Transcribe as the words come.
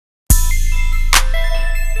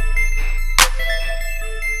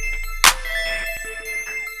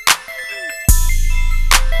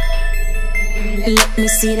Let me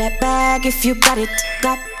see that bag if you got it.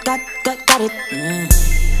 Got it.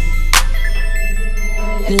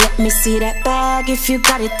 Let me see that bag if you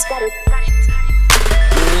got it.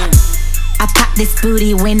 I pop this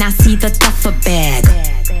booty when I see the duffel bag.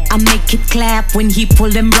 I make it clap when he pull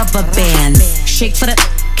them rubber bands. Shake for the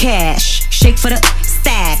cash, shake for the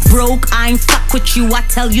stack. Broke, I ain't fuck with you, I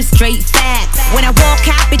tell you straight facts. When I walk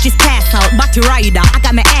out, bitches pass out. Body rider, I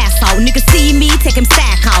got my ass out. Niggas see me, take him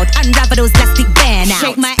stack out. Unravel those plastic band out.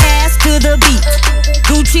 Shake my ass to the beat,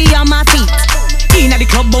 Gucci on my feet. Inna the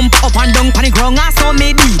club, bump up and down, panic wrong, I saw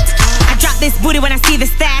me beat. I drop this booty when I see the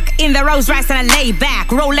stack. In the Rolls Royce and I lay back.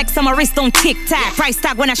 Rolex on my wrist, don't tick-tack. Price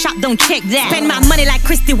tag when I shop, don't check that. Spend my money like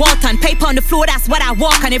Christy Walton. Paper on the floor, that's what I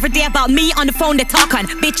walk on. Every day about me on the phone, they talk on.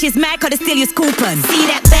 Bitches mad cause they steal your coupon. See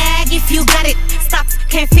that bag if you got it. Stocks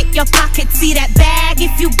can't fit your pocket. See that bag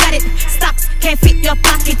if you got it. Stocks can't fit your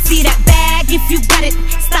pocket. See that bag if you got it.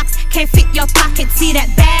 Stocks can't fit your pocket. See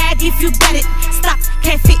that bag if you got it. Stocks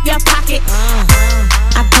can't fit your pocket.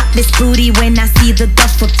 I pop this booty when I see the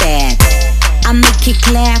duffel bag. I make it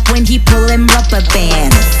clap when he pull them rubber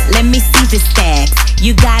bands. Let me see the stacks,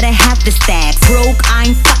 you gotta have the stacks. Broke,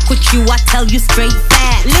 I ain't fuck with you, I tell you straight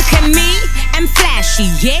facts. Look at me, I'm flashy,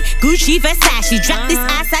 yeah, Gucci, Versace. Drop this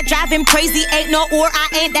ass, I drive him crazy. Ain't no or I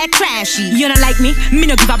ain't that trashy. You don't like me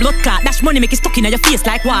no give a blood clot. Dash money make it stuck in your face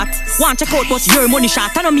like what? Want check out but your money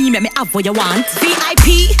shot. I know me make me have what you want.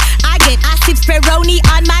 VIP, I sip Ferroni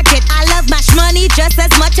on my jet. I love mash money just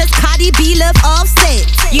as much as Cardi B love Offset.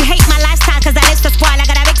 You hate my lifestyle cause I live so spoil. I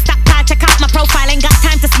got a big stock pile, check out my profile. Ain't got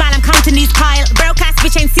time to smile, I'm counting these piles. Broke ass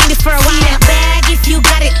bitch ain't seen this for a while. See that bag if you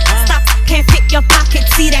got it. Stocks can't fit your pocket.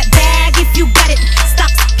 See that bag if you got it.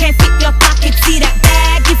 Stocks can't fit your pocket. See that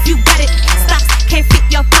bag if you got it. Stocks can't fit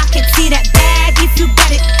your pocket. See that bag if you got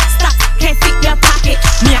it. Stocks can't fit your pocket.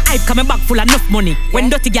 Me a hype coming back full of enough money. When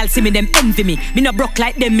dirty gal see me, them envy me. Me no broke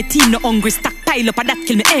like them, me team no hungry. Stack pile up and that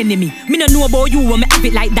kill me enemy. Me no know about you when me have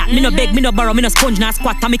it like that. Me no beg, me no borrow, me no sponge, no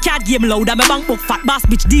squat. And me card game loud and me bank book fat. Boss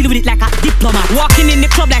bitch deal with it like a diplomat. Walking in the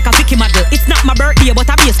club like a Vicky model. It's not my birthday but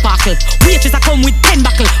I be a sparkle. Waitress I come with 10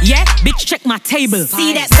 buckle. Yeah, bitch check my table.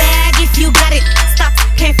 See that bag if you got it. Stocks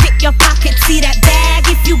can't fit your pocket. See that bag